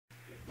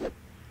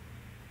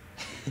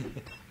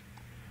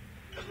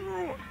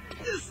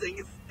This thing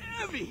is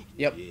heavy.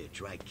 Yep. Yeah,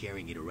 try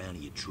carrying it around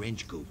in your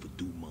trench coat for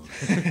 2 months.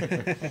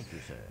 Thank you,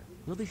 sir.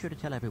 We'll be sure to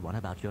tell everyone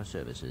about your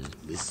services.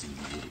 Listen,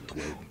 you little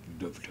twerp.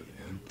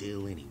 Don't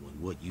tell anyone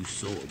what you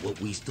saw or what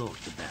we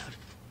talked about.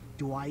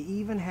 Do I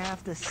even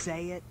have to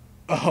say it?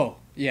 Oh,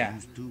 yeah.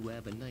 You two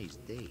have a nice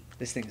day.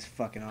 This thing is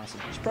fucking awesome.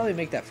 Should probably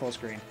make that full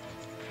screen.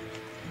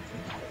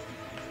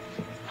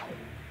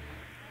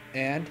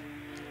 And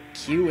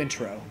cue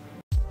intro.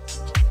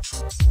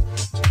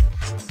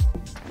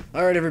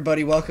 Alright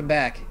everybody, welcome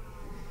back.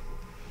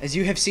 As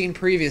you have seen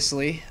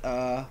previously,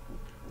 I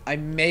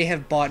may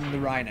have bought the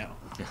Rhino.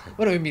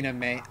 What do I mean I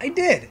may? I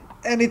did!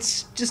 And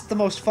it's just the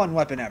most fun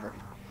weapon ever.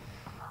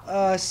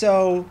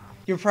 So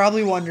you're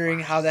probably wondering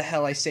how the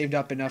hell I saved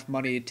up enough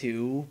money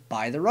to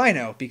buy the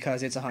Rhino,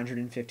 because it's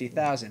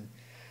 $150,000.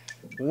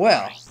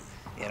 Well,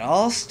 it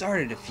all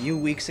started a few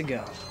weeks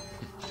ago.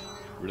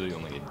 Really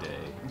only a day.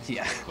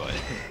 Yeah. But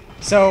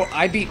So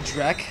I beat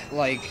Drek,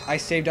 like, I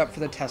saved up for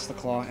the Tesla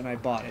Claw and I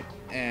bought it.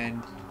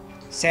 And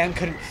Sam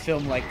couldn't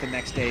film, like, the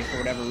next day for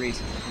whatever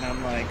reason. And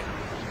I'm like,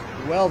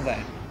 well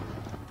then,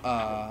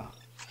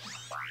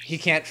 he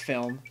can't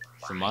film.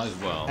 so might as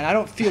well. And I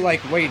don't feel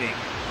like waiting.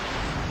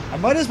 I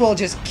might as well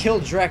just kill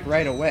Drek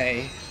right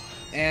away.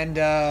 And,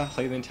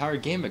 Play the entire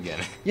game again.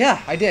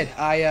 yeah, I did.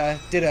 I,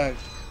 did a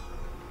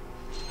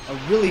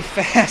really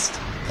fast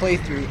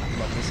playthrough. I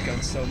love this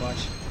gun so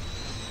much.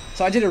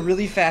 So I did a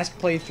really fast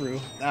playthrough.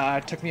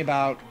 It took me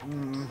about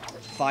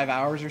 5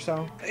 hours or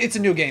so. It's a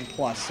new game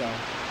plus, so...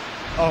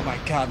 Oh my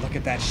god, look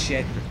at that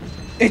shit.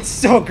 It's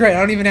so great, I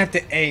don't even have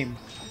to aim.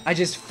 I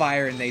just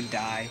fire and they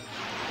die.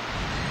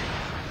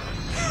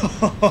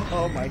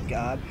 Oh my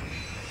god.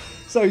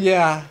 So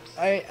yeah,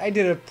 I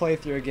did a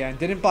playthrough again.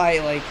 Didn't buy,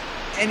 like,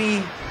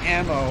 any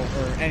ammo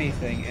or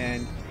anything,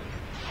 and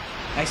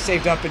I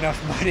saved up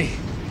enough money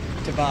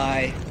to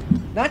buy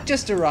not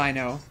just a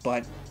Rhino,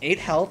 but 8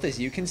 health, as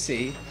you can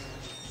see,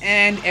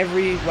 and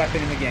every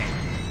weapon in the game.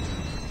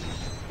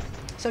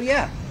 So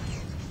yeah.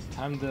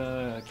 Time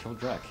to kill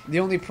Drek. The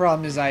only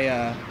problem is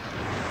I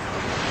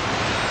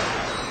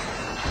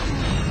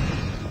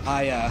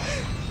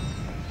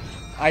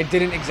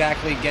didn't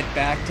exactly get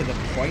back to the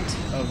point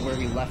of where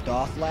we left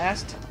off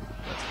last.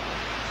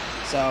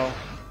 So,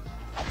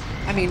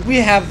 I mean, we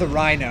have the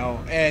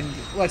Rhino, and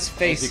let's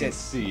face As you it. can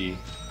see,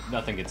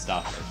 nothing can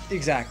stop it.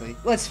 Exactly.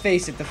 Let's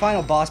face it, the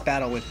final boss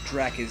battle with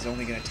Drek is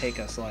only going to take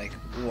us, like,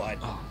 what?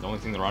 Oh, the only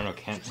thing the Rhino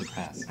can't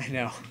surpass. I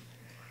know.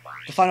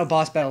 The final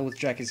boss battle with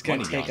Drek is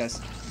going to 20 take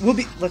us...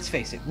 Let's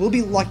face it, we'll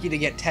be lucky to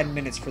get 10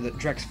 minutes for the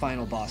Drek's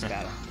final boss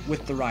battle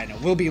with the Rhino.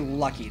 We'll be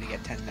lucky to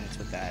get 10 minutes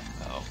with that.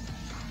 Oh,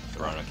 the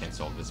Rhino can't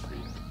solve this for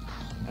you.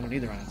 I don't need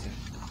the Rhino to.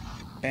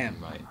 Bam.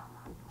 Right.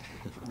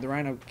 The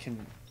Rhino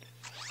can...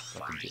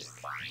 Suck a dick.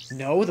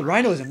 No, the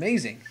Rhino is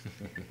amazing.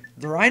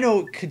 The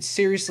Rhino could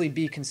seriously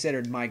be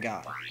considered my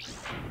god.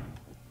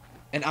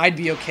 And I'd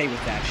be okay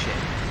with that shit.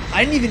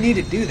 I didn't even need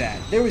to do that.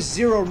 There was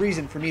zero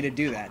reason for me to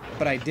do that,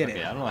 but I did Okay,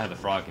 it. I don't know how the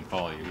frog can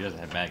follow you. He doesn't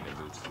have magnet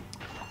boots.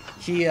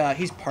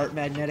 He's part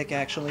magnetic,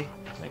 actually.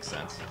 Makes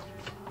sense.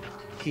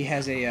 He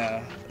has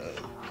a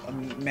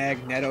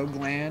magneto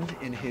gland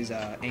in his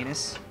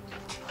anus,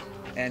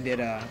 and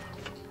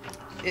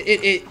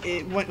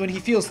when he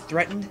feels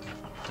threatened.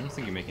 I don't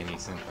think you're making any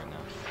sense right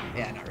now.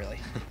 Yeah, not really.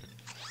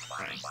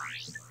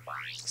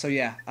 So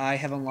yeah, I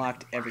have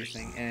unlocked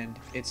everything, and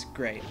it's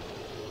great.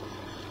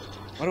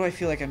 Why do I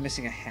feel like I'm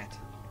missing a hat?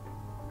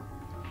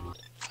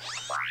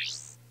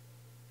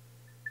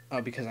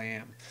 Oh, because I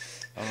am.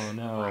 Oh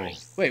no.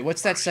 Wait,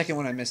 what's that second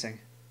one I'm missing?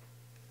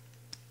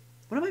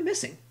 What am I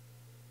missing?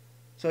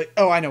 So,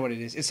 oh, I know what it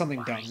is. It's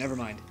something dumb. Never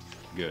mind.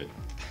 Good.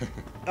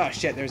 Oh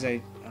shit, there's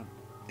a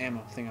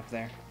ammo thing up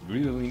there.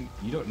 Really?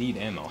 You don't need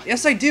ammo.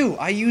 Yes, I do.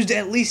 I used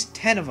at least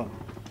 10 of them.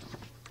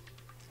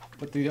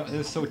 But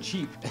they're so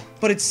cheap.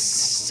 But I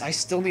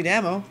still need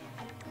ammo.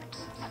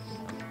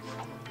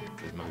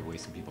 This might be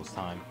wasting people's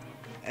time.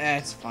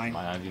 It's fine.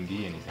 Might not even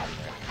be anything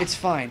there. It's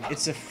fine.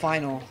 It's a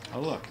final.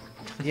 Oh look.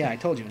 Yeah, I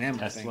told you, an ammo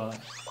Tesla.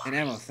 thing. An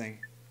ammo thing.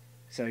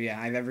 So yeah,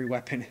 I have every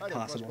weapon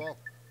possible.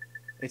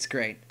 It's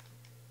great.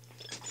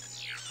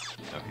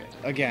 Okay.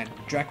 Again,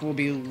 Drek will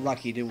be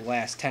lucky to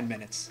last 10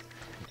 minutes.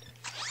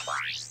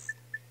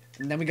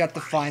 And then we got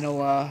the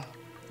final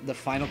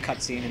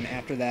cutscene, and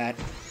after that,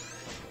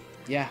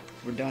 yeah,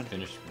 we're done.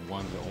 Finished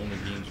one of the only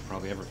games you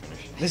probably ever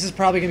finish. This is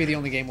probably gonna be the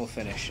only game we'll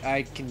finish.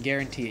 I can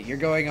guarantee it. You're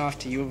going off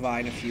to U of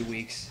I in a few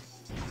weeks.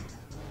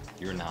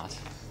 You're not.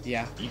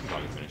 Yeah. You can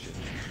probably finish it.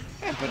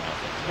 Yeah, but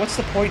what's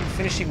the point in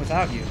finishing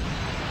without you?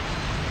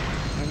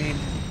 I mean,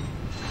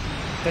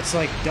 that's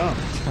like dumb.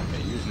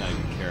 Okay, you're just not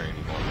even caring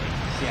anymore,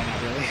 right? Yeah,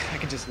 not really. I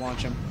can just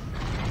launch them.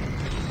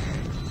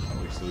 Oh,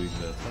 we still use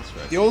the test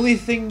drive. The only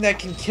thing that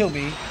can kill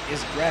me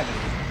is gravity.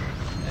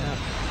 Yeah.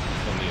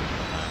 Still need it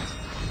more times.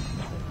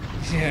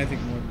 Yeah, I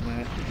think more than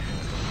that.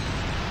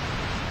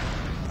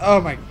 Oh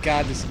my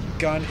god, this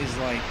gun is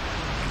like...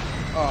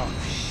 Oh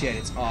shit,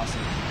 it's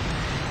awesome.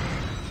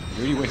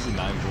 You already wasted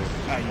 9 bullets.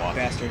 Ah, you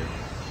bastard.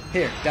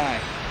 Here, die.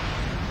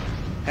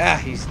 Ah,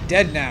 he's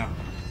dead now.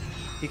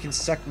 He can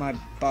suck my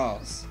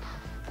balls.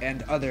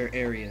 And other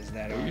areas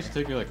that It are... used to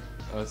take you like,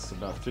 it's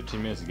about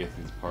 15 minutes to get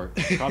through this part.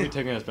 It's probably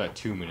taking us about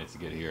 2 minutes to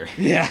get here.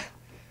 Yeah.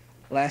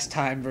 Last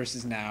time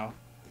versus now.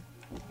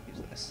 Use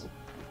this.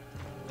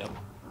 Yep.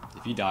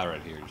 If you die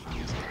right here, you should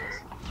use this.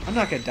 I'm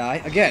not gonna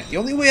die. Again, the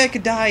only way I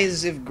could die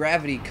is if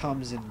gravity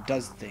comes and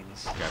does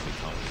things. Gravity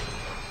comes.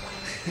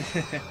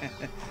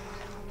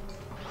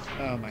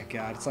 Oh my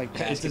god, it's like It's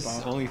basketball.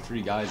 just only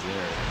 3 guys there.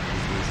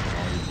 And you're wasting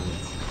all your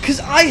bullets. Because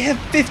I have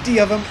 50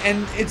 of them,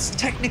 and it's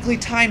technically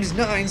times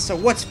 9, so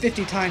what's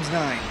 50 times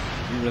 9?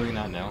 Do you really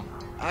not know?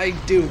 I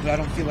do, but I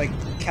don't feel like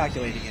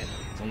calculating it.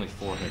 It's only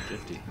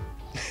 450.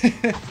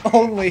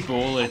 Only.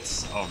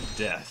 Bullets of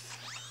death.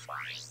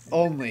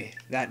 Only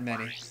that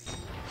many.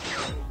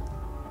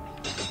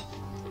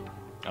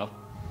 Oh.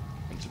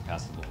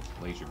 Unsurpassable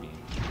laser beam.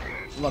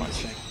 Love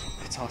this thing.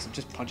 It's awesome.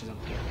 Just punches him.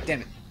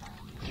 Damn it.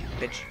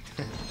 Bitch.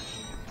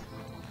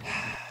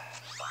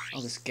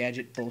 All this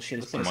gadget bullshit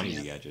is What's the pissing money me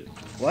off. gadget?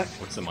 What?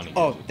 What's the money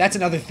Oh, gadget? that's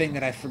another thing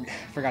that I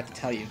forgot to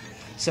tell you.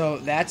 So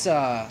that's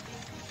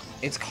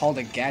it's called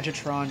a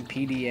Gadgetron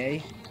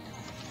PDA.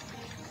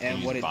 Can And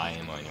you what just it? buy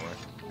ammo anywhere?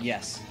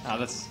 Yes. Oh,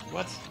 that's...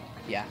 What?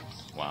 Yeah.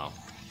 Wow.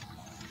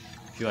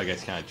 I feel like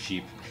it's kind of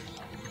cheap.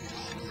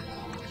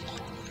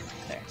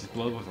 There. Just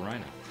blow it with a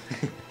rhino.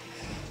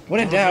 When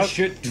in Oh, doubt,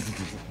 shit.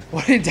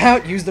 when in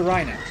doubt, use the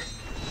Rhino.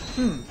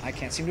 I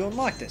can't seem to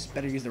unlock this.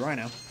 Better use the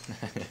Rhino.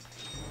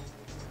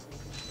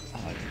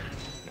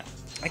 No.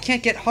 I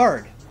can't get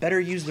hard. Better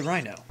use the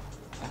Rhino.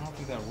 I don't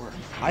think that'll work.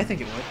 I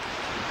think it would.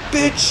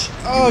 Bitch!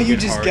 Oh, you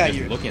Get just hard got just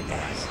your... looking at the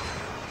rhino.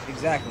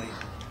 Exactly.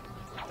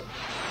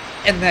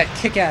 And that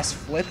kick-ass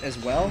flip as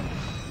well.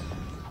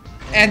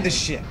 And the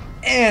ship.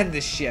 And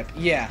the ship.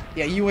 Yeah.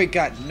 Yeah, you ain't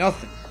got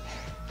nothing.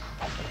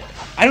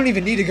 I don't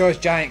even need to go as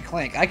Giant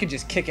Clank. I could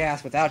just kick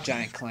ass without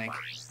Giant Clank.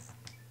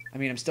 I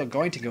mean, I'm still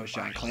going to go as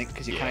Giant Clank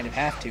because you kind of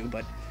have to,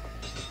 but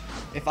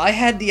if I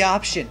had the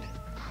option,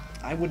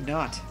 I would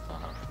not.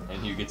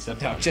 And you get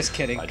stepped No, out. just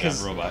kidding, By a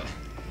 'cause- giant robot.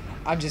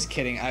 I'm just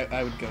kidding.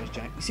 I would go as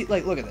Giant. You see,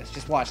 like, look at this.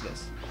 Just watch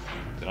this.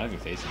 They're not even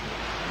facing you.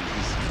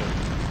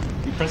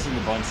 You're pressing the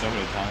button so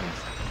many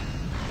times.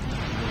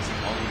 You're wasting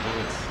all your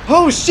bullets.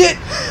 Oh shit!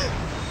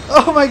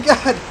 Oh my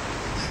god!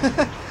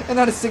 And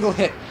not a single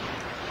hit.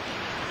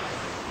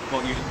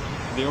 Well,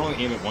 they only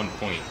aim at one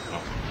point.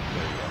 Oh,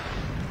 there you go.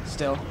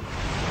 Still.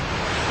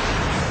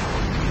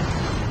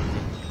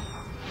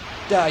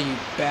 Die, you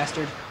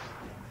bastard.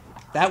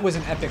 That was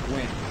an epic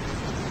win.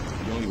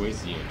 You only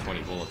wasted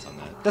 20 bullets on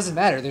that. Doesn't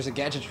matter. There's a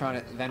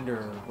Gadgetron vendor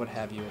or what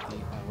have you at the.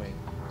 Wait.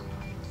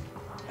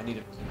 I need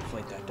to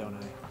inflate that, don't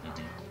I?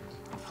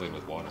 Inflated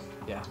with water.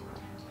 Yeah.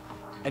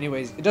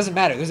 Anyways, it doesn't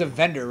matter. There's a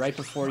vendor right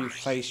before you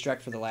fight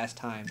Shrek for the last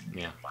time.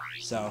 Yeah.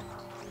 So,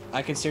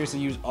 I could seriously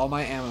use all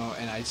my ammo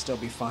and I'd still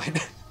be fine.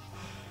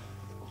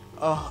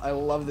 Oh, I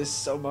love this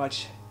so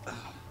much.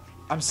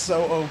 I'm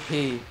so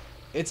OP.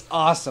 It's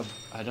awesome.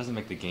 That doesn't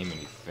make the game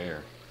any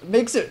fair. It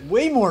makes it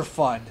way more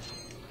fun.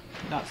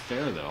 Not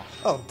fair, though.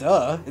 Oh,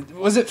 duh.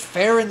 Was it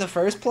fair in the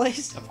first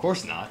place? Of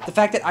course not. The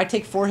fact that I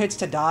take 4 hits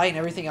to die and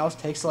everything else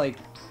takes, like,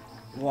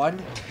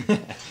 1?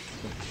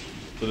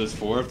 So there's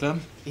 4 of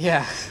them?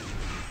 Yeah.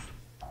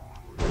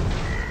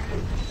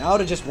 Now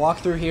to just walk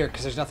through here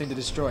because there's nothing to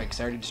destroy because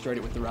I already destroyed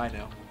it with the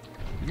Rhino.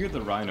 If you get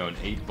the rhino and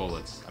 8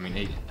 bullets,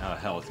 8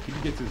 health, could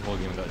you get through this whole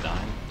game without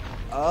dying?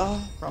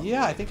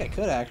 Yeah, I think I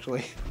could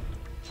actually.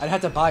 I'd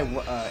have to buy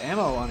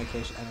ammo on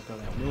occasion. I don't go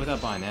that way.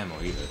 Without buying ammo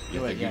either.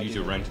 You Wait, have yeah, to use do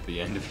your that. rent at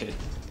the end of it.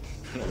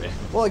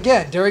 Well,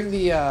 again, during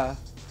the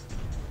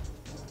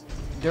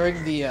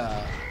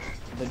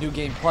new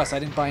game plus, I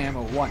didn't buy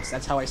ammo once.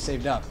 That's how I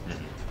saved up.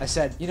 I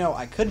said, you know,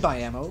 I could buy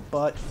ammo,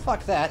 but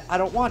fuck that, I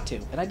don't want to,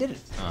 and I didn't.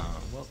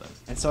 Well then.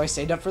 And so I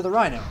saved up for the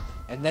Rhino.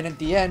 And then at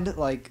the end,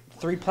 like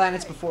 3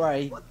 planets before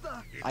I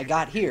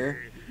got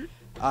here,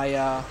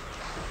 I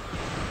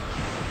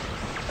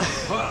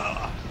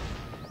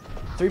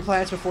 3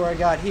 planets before I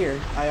got here,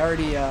 I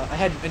already I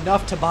had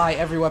enough to buy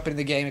every weapon in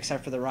the game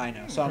except for the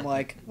Rhino. So I'm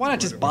like, why not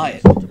just buy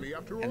it?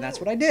 And that's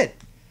what I did.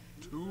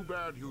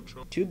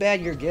 Too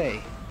bad you're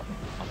gay.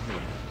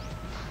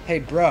 Hey,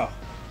 bro.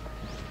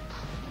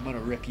 I'm gonna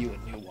rip you a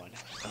new one.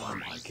 Oh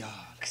my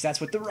god. Because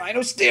that's what the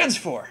Rhino stands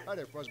for. Hi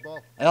there,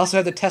 Fuzzball. I also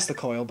have the Tesla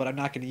coil, but I'm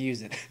not gonna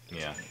use it.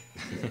 Yeah.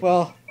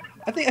 Well,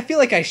 I feel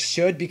like I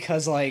should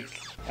because, like,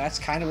 that's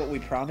kind of what we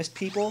promised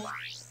people.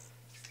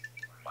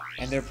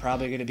 And they're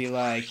probably going to be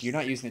like, you're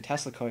not using the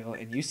Tesla coil,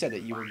 and you said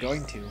that you were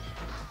going to.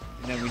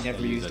 And then we never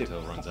Use used it.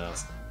 until it runs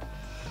out.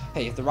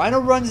 Hey, if the Rhino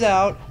runs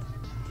out,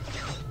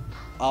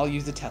 I'll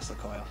use the Tesla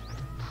coil.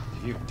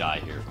 If you die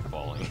here from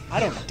falling. I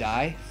don't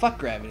die. Fuck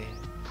gravity.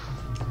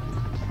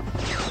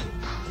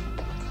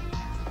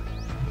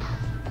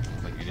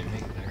 But you didn't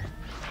make it there.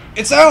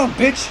 It's out,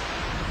 bitch!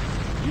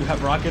 You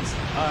have rockets?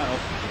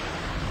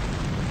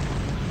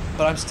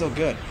 But I'm still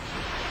good.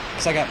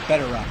 Because I got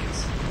better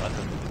rockets.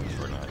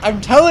 Or not. I'm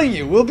telling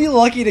you, we'll be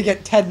lucky to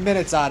get 10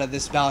 minutes out of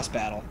this boss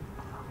battle.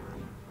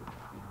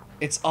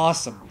 It's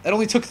awesome. It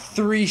only took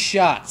 3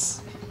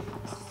 shots.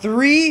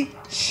 3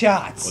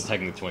 shots. Well,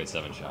 technically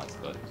 27 shots,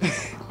 but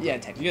Yeah,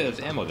 technically. yeah, there's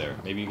ammo there.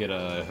 Maybe you get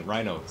a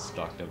rhino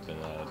stocked up in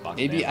a box.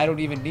 Maybe of I ammo. don't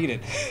even need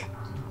it.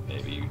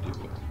 Maybe you do.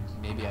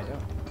 Maybe I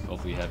don't.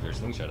 Hopefully you have your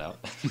slingshot out.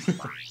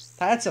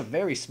 That's a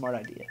very smart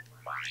idea.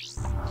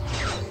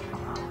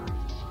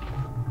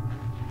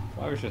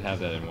 Probably should have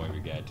that in one of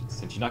your gadgets,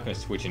 since you're not going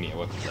to switch any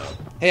weapons out.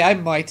 Hey, I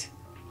might.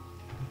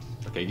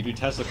 Okay, you do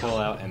Tesla call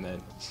out, and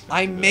then...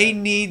 I may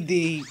need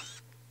the...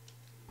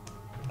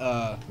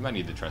 You might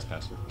need the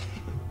trespasser.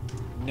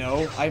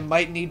 No, I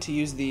might need to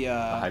use the, The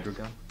hydro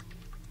gun?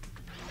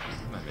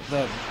 Might make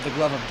the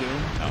Glove of Doom.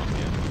 Oh,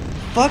 yeah.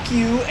 Fuck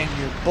you and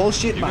your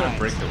bullshit You're gonna mind.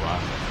 break the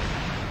rock.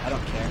 I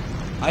don't care.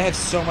 I have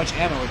so much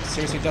ammo, it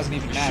seriously doesn't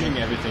even You're matter.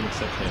 shooting everything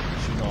except him. You're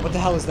shooting all What the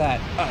hell is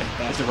that?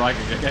 Oh, It's a rocket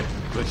that got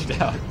glitched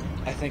out.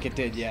 I think it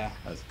did, yeah.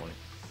 That's funny.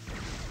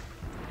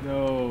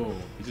 No.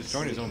 He's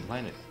destroying his own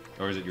planet.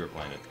 Or is it your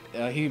planet?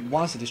 He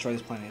wants to destroy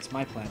this planet. It's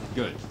my planet.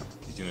 Good.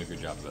 He's doing a good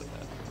job about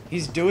that.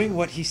 He's doing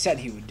what he said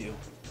he would do.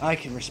 I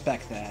can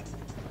respect that.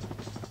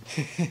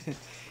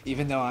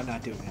 Even though I'm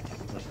not doing that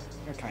technically.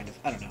 Or kind of.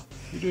 I don't know.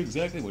 You do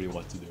exactly what he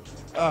wants to do.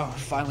 Oh,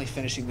 finally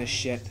finishing this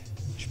shit.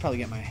 Should probably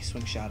get my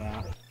swing shot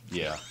out.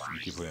 Yeah, you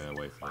keep putting it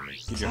away from me.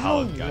 Get your I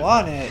hollow don't guy.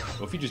 want it.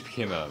 What if you just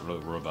became a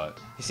robot?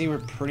 You see, we're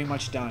pretty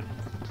much done.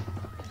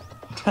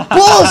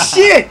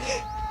 Bullshit!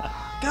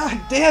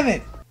 God damn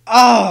it!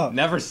 Oh!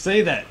 Never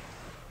say that!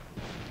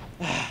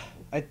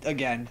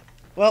 Again.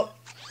 Well,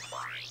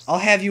 I'll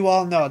have you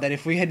all know that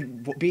if we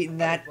had beaten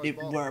that, it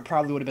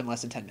probably would have been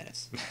less than 10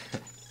 minutes.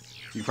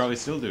 You probably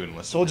still do in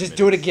less So we'll than just 10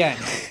 do it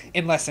minutes. again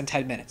in less than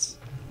 10 minutes.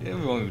 Yeah,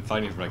 we've only been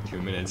fighting for like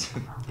 2 minutes.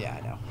 Yeah,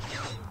 I know.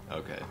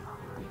 Okay.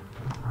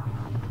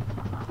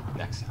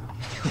 Next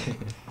time.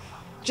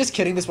 Just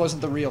kidding, this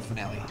wasn't the real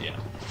finale. Yeah.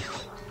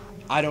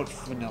 I don't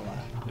vanilla.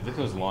 If it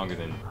goes longer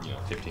than,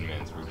 15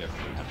 minutes, we're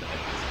definitely gonna have to edit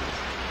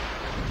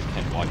this.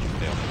 Can't watch you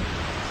fail.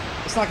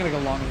 It's not going to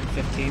go longer than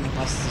 15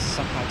 unless this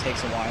somehow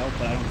takes a while,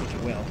 but I don't think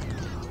it will.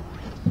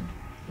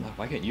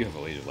 Why can't you have a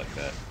laser like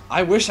that?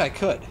 I wish I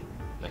could.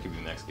 That could be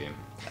the next game.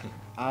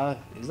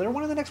 Is there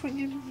one in the next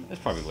one?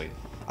 That's probably late.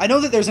 I know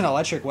that there's an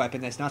electric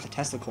weapon that's not the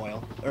Tesla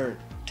coil, or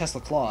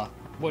Tesla claw.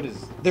 What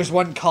is... There's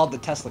one called the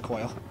Tesla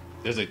coil.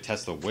 There's a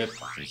Tesla whip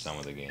in some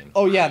of the games.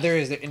 Oh yeah, there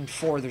is. In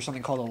 4, there's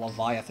something called a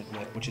Leviathan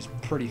whip, which is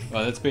pretty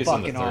Well, that's based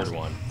on the fucking third awesome.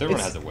 one. Third one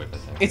It's- has a whip, I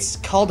think. It's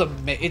called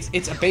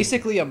it's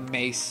basically a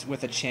mace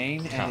with a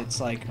chain, and Huh.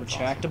 it's like That's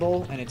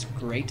retractable, and it's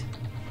great.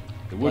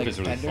 The whip like is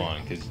really Bender.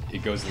 fun, because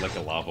it goes to like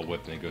a lava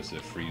whip, and it goes to a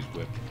freeze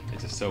whip.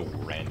 It's just so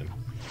random.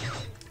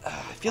 I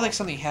feel like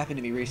something happened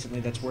to me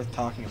recently that's worth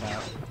talking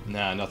about.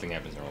 Nah, nothing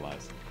happens in our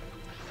lives.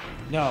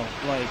 No,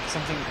 like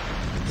something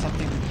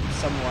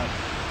somewhat,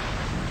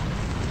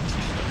 You should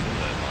have known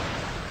that,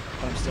 huh?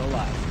 but I'm still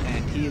alive,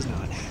 and he is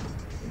not.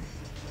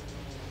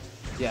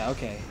 Yeah,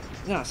 okay.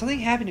 No, something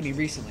happened to me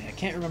recently. I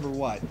can't remember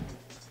what.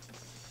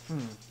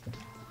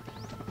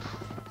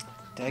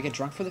 Did I get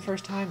drunk for the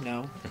first time?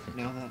 No.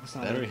 No, that's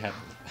not That it. already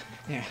happened.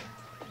 Yeah.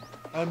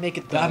 I would make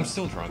it But I'm the...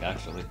 still drunk,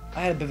 actually.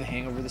 I had a bit of a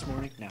hangover this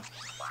morning. No.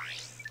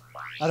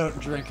 I don't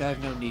drink. I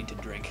have no need to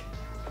drink.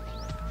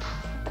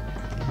 It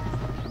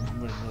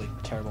would have been really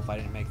terrible if I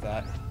didn't make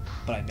that.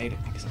 But I made it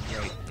because I'm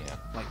great. Yeah.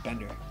 Like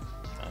Bender.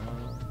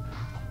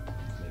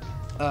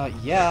 Maybe.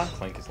 Yeah.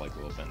 Clank is like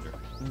Little Bender.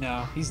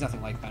 No, he's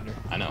nothing like Bender.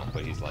 I know,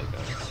 but he's like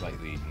a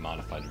slightly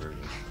modified version.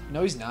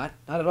 No, he's not.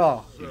 Not at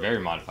all. He's a very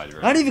modified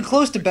version. Not even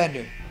close to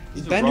Bender.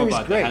 He's a Bender is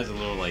robot great. that has a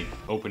little like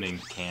opening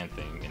can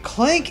thing. And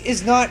Clank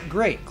is not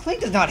great.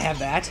 Clank does not have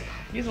that.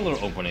 he has a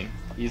little opening.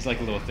 He's like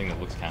a little thing that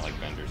looks kind of like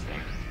Bender's thing.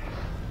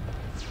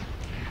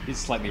 He's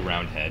slightly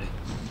round head.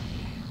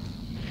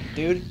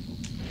 Dude,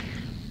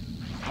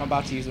 I'm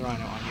about to use the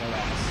rhino on your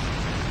ass.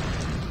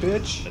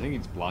 Bitch. I think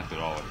he's blocked it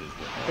all with his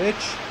whip.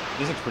 Bitch.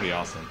 This looks pretty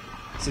awesome.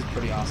 This is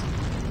pretty awesome.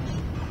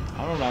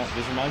 I don't know.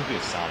 This reminds me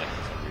of Sonic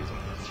for some reason.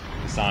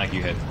 In Sonic,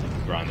 you had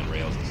to grind the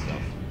rails and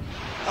stuff.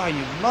 Oh,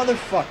 you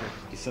motherfucker.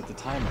 You set the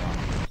timer on.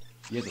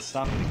 You had to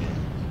stop it again.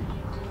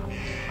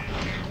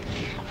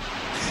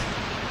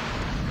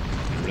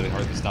 It's really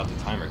hard to stop the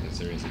timer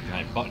considering it's a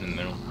giant button in the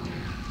middle.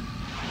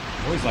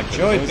 I always like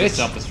Joey, the bitch.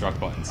 self-destruct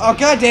buttons. Oh,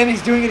 god damn it,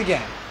 he's doing it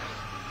again.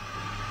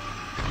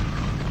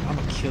 I'm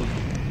gonna kill you.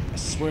 I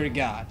swear to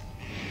God.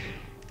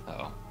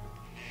 Uh-oh.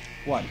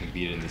 What? You can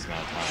beat it in this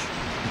amount of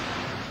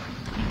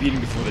time. You beat him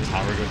before the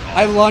timer goes off.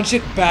 I launch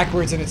it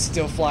backwards and it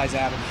still flies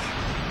at him.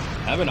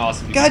 That'd been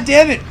awesome. God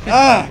damn it!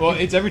 Ah! Well,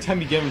 it's every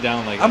time you get him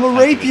down, like... I'm a gonna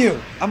tenth rape of it.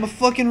 you! I'm gonna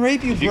fucking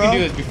rape you, If bro! you can do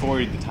this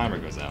before the timer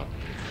goes out.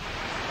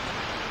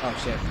 Oh,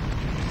 shit.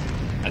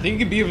 I think you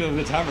can beat him before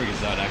the timer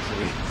goes out,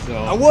 actually. So...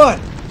 I won!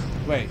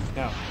 Wait,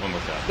 no. One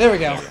more shot. There we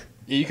go.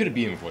 Yeah, you could have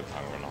beat him before the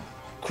timer went off.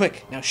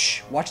 Quick, now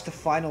shh, watch the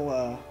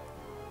final,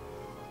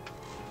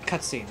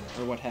 cutscene,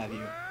 or what have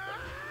you.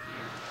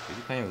 Is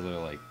he playing with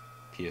little, like,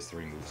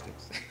 PS3 move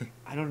sticks?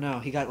 I don't know,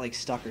 he got, like,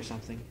 stuck or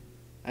something.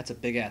 That's a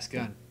big-ass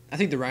gun. I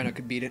think the Rhino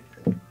could beat it.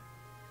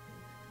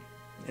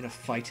 In a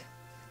fight.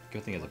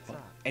 Good thing it's a button.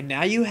 And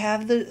now you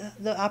have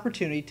the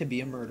opportunity to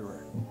be a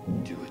murderer.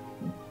 Do it.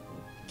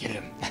 Get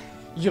him.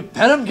 You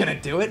bet I'm gonna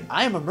do it.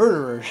 I am a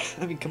murderer.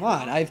 I mean, come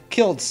on. I've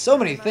killed so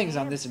many things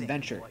on this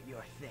adventure.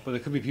 But there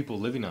could be people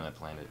living on that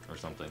planet or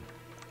something.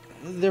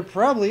 There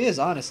probably is,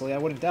 honestly. I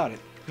wouldn't doubt it.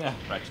 Yeah,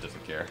 Ratchet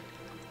doesn't care.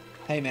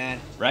 Hey, man.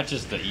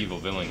 Ratchet's the evil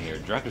villain here.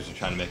 Directors are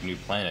trying to make a new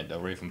planet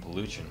away from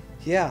pollution.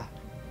 Yeah.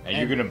 And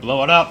you're gonna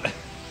blow it up!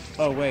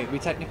 Oh, wait. We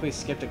technically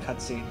skipped a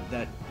cutscene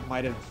that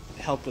might have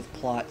helped with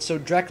plot. So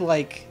Drek,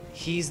 like,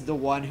 he's the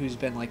one who's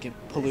been, like,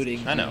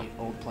 polluting the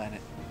old planet.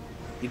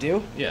 You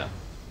do? Yeah.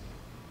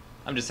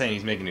 I'm just saying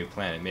he's making a new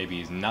planet. Maybe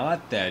he's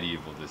not that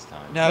evil this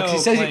time. No,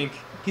 because Clank.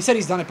 he said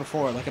he's done it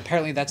before. Like,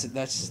 apparently that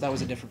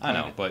was a different I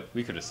planet. know, but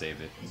we could have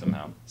saved it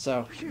somehow.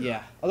 So,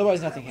 yeah.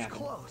 Otherwise, nothing That was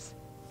happened. close.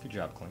 Good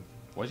job, Clank.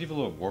 Why does he have a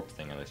little warp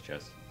thing on his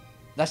chest?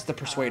 That's the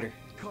Persuader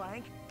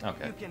Clank,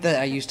 Okay. you can that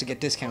I used to get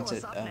discounts pull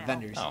at us up now.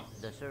 vendors. Oh,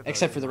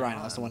 Except for the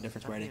Rhino. That's the one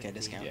difference where I didn't get a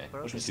discount, yeah.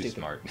 which was Too stupid.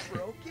 smart.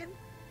 Broken?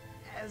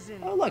 As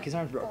in Oh, look, his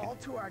arm's broken. fall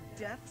to our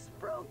deaths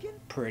broken?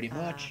 Pretty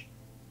much.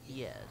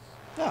 Yes.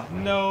 Oh.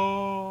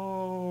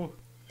 No.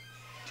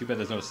 Too bad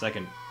there's no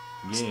second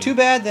game. It's too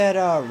bad that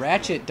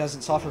Ratchet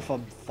doesn't suffer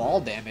from fall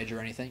damage or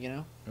anything, you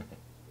know?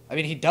 I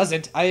mean, he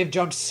doesn't. I have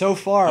jumped so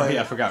far. Oh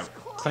yeah, I forgot.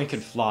 Clank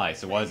can fly,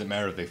 so why does it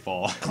matter if they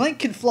fall? Clank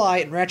can fly,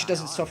 and Ratchet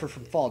doesn't suffer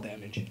from fall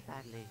damage.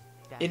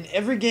 In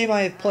every game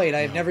I have played, I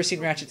have never seen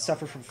Ratchet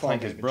suffer from fall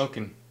Clank damage. is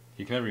broken.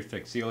 He can never be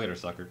fixed. See you later,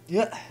 sucker.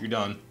 Yeah. You're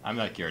done. I'm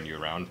not carrying you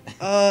around.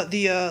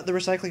 The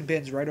recycling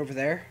bin's right over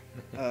there.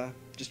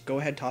 Just go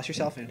ahead, toss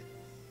yourself in.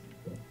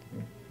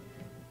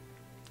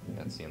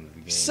 That's the end of the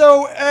game.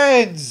 So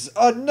ends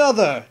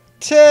another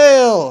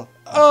tale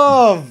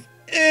of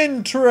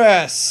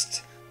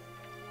interest.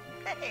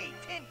 Hey,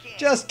 tin can.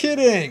 Just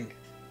kidding.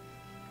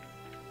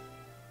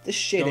 This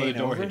shit the ain't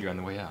door over. hit you on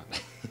the way out.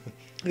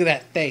 Look at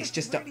that face.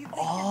 Just Where do you think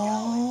you're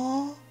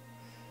oh.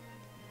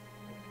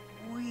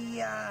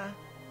 We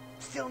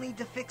still need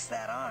to fix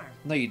that arm.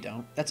 No, you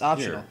don't. That's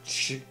optional.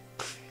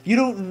 You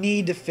don't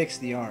need to fix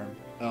the arm.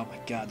 Oh my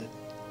god,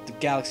 the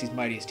galaxy's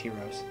mightiest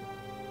heroes.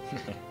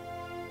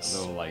 A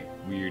little, like,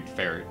 weird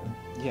ferret.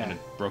 Yeah. And a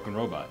broken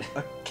robot.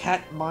 A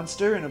cat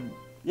monster and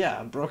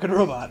a broken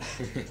robot.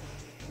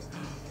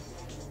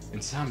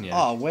 Insomnia.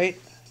 Oh wait,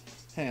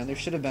 hang on. There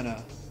should have been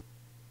a.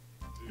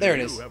 There it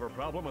is. You have a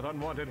problem with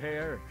unwanted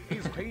hair?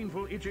 Is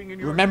painful itching in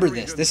your Remember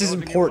region this. This is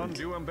causing you important.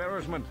 undue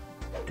embarrassment?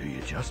 Do you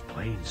just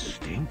plain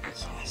stink?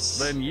 Yes.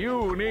 Then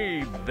you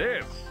need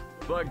this.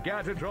 The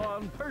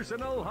Gatatron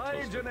Personal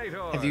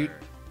Hygienator. Have you-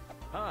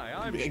 Hi,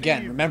 I'm Again,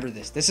 Steve. remember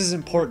this. This is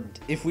important.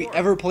 If we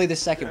ever play the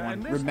second one,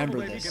 And this remember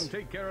little lady this. can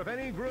take care of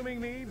any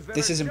grooming needs that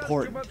This are is just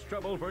important. Too much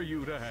trouble for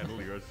you to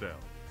handle yourself.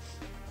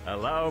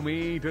 Allow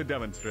me to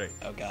demonstrate.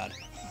 Oh god.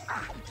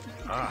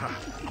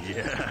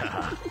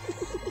 Yeah.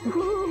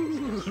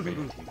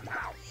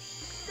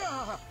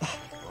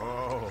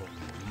 Oh,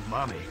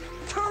 mommy.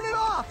 Turn it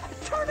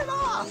off! Turn it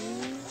off!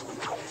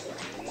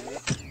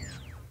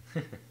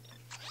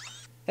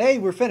 Hey,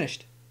 we're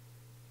finished.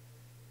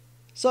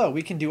 So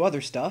we can do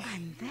other stuff.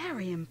 I'm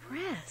very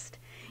impressed.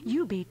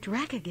 You beat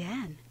Drek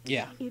again.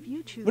 Yeah. If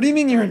you choose What do you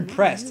mean to you're start another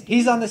impressed? new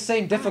He's game, on the same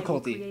I will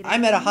difficulty. create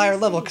I'm at a new higher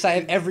level save because I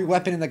have every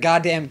weapon in the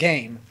goddamn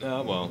game.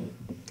 Oh, well.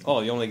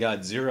 Oh, you only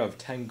got 0 of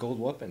 10 gold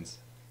weapons.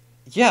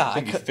 Yeah, I I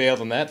think you could. failed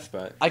on that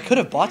spot. I could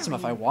have bought some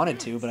if I wanted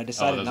to, but I Oh,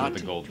 decided those not with the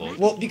to. gold bolts.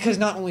 Well, because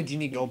not only do you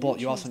need gold bolt,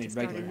 you also need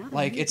regular.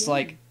 Like it's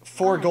like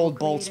 4 gold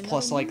bolts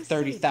plus like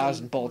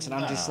 30,000 bolts, and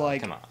I'm just Ah,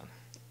 like, come on.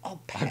 I'll A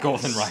pass.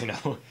 golden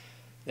rhino.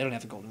 They don't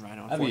have a golden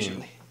rhino, I mean,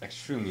 unfortunately.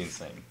 extremely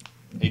insane.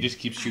 He just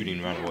keeps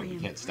shooting around the world. You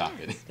can't stop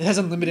it. It has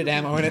unlimited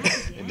ammo in it.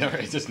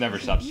 It just never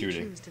stops If you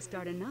shooting. choose to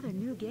start another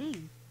new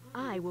game,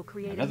 I will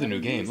create Another new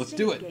game. Let's save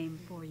do it. game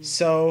for you.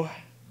 So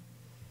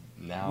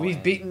Now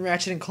we've beaten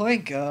Ratchet and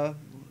Clank.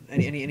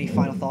 Any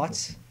final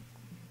thoughts?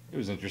 It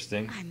was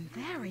interesting. I'm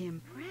very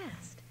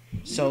impressed.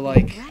 So, You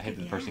like- beat I Drek hate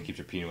that the person again. keeps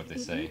repeating what they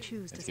If say. you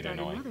choose to It's getting start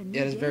annoying. another new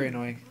Yeah, it's very game,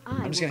 annoying. I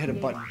I'm just gonna will hit a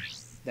create button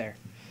there.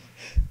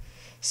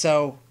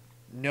 So,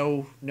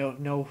 no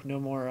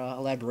more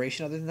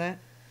elaboration other than that.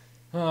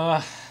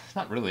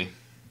 Not really.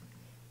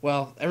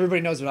 Well, everybody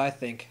knows what I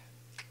think,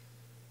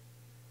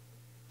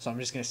 so I'm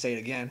just gonna say it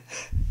again.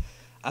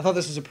 I thought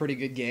this was a pretty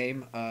good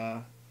game.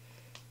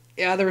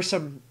 Yeah, there were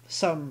some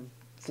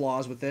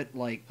flaws with it.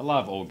 Like, A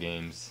lot of old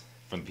games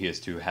from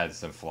PS2 had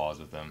some flaws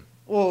with them.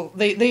 well,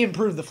 they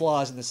improved the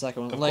flaws in the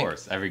second one. Of Like,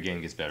 course, every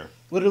game gets better.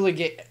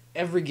 literally,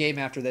 every game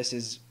after this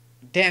is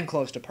damn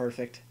close to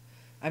perfect.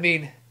 I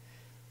mean,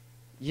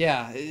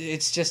 yeah,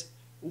 it's just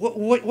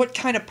what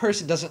kind of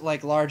person doesn't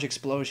like large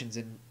explosions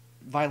and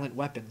violent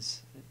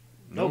weapons?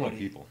 Normal Nobody.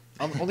 people.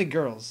 Only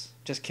girls.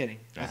 Just kidding.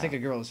 I think Uh-huh. a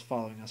girl is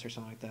following us or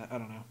something like that. I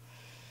don't know.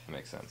 That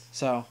makes sense.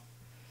 So,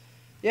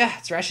 yeah,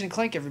 it's Ratchet and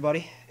Clank,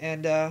 everybody,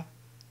 and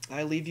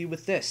I leave you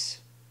with this: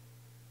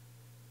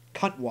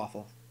 cunt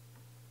waffle.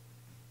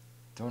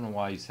 Don't know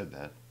why you said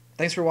that.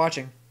 Thanks for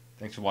watching.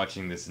 Thanks for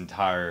watching this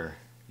entire,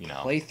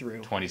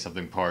 Playthrough.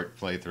 20-something part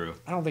playthrough.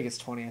 I don't think it's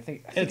 20. I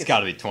think It's got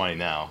to be 20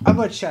 now. I'm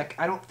gonna check.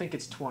 I don't think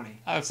it's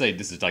 20. I would say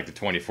this is like the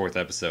 24th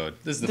episode.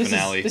 This is the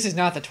finale. This is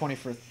not the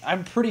 21st.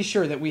 I'm pretty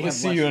sure that we We'll have.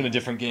 see less you than in a that.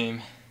 different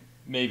game.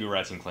 Maybe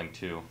Ratchet and Clank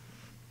 2.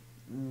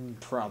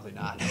 Probably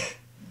not.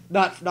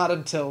 not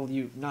until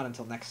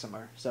next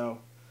summer. So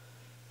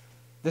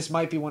this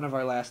might be one of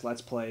our last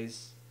Let's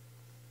Plays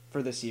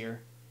for this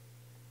year.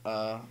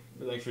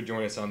 Thanks for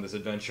joining us on this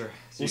adventure.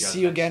 We'll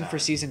see you again for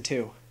Season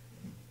 2.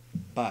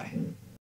 Bye.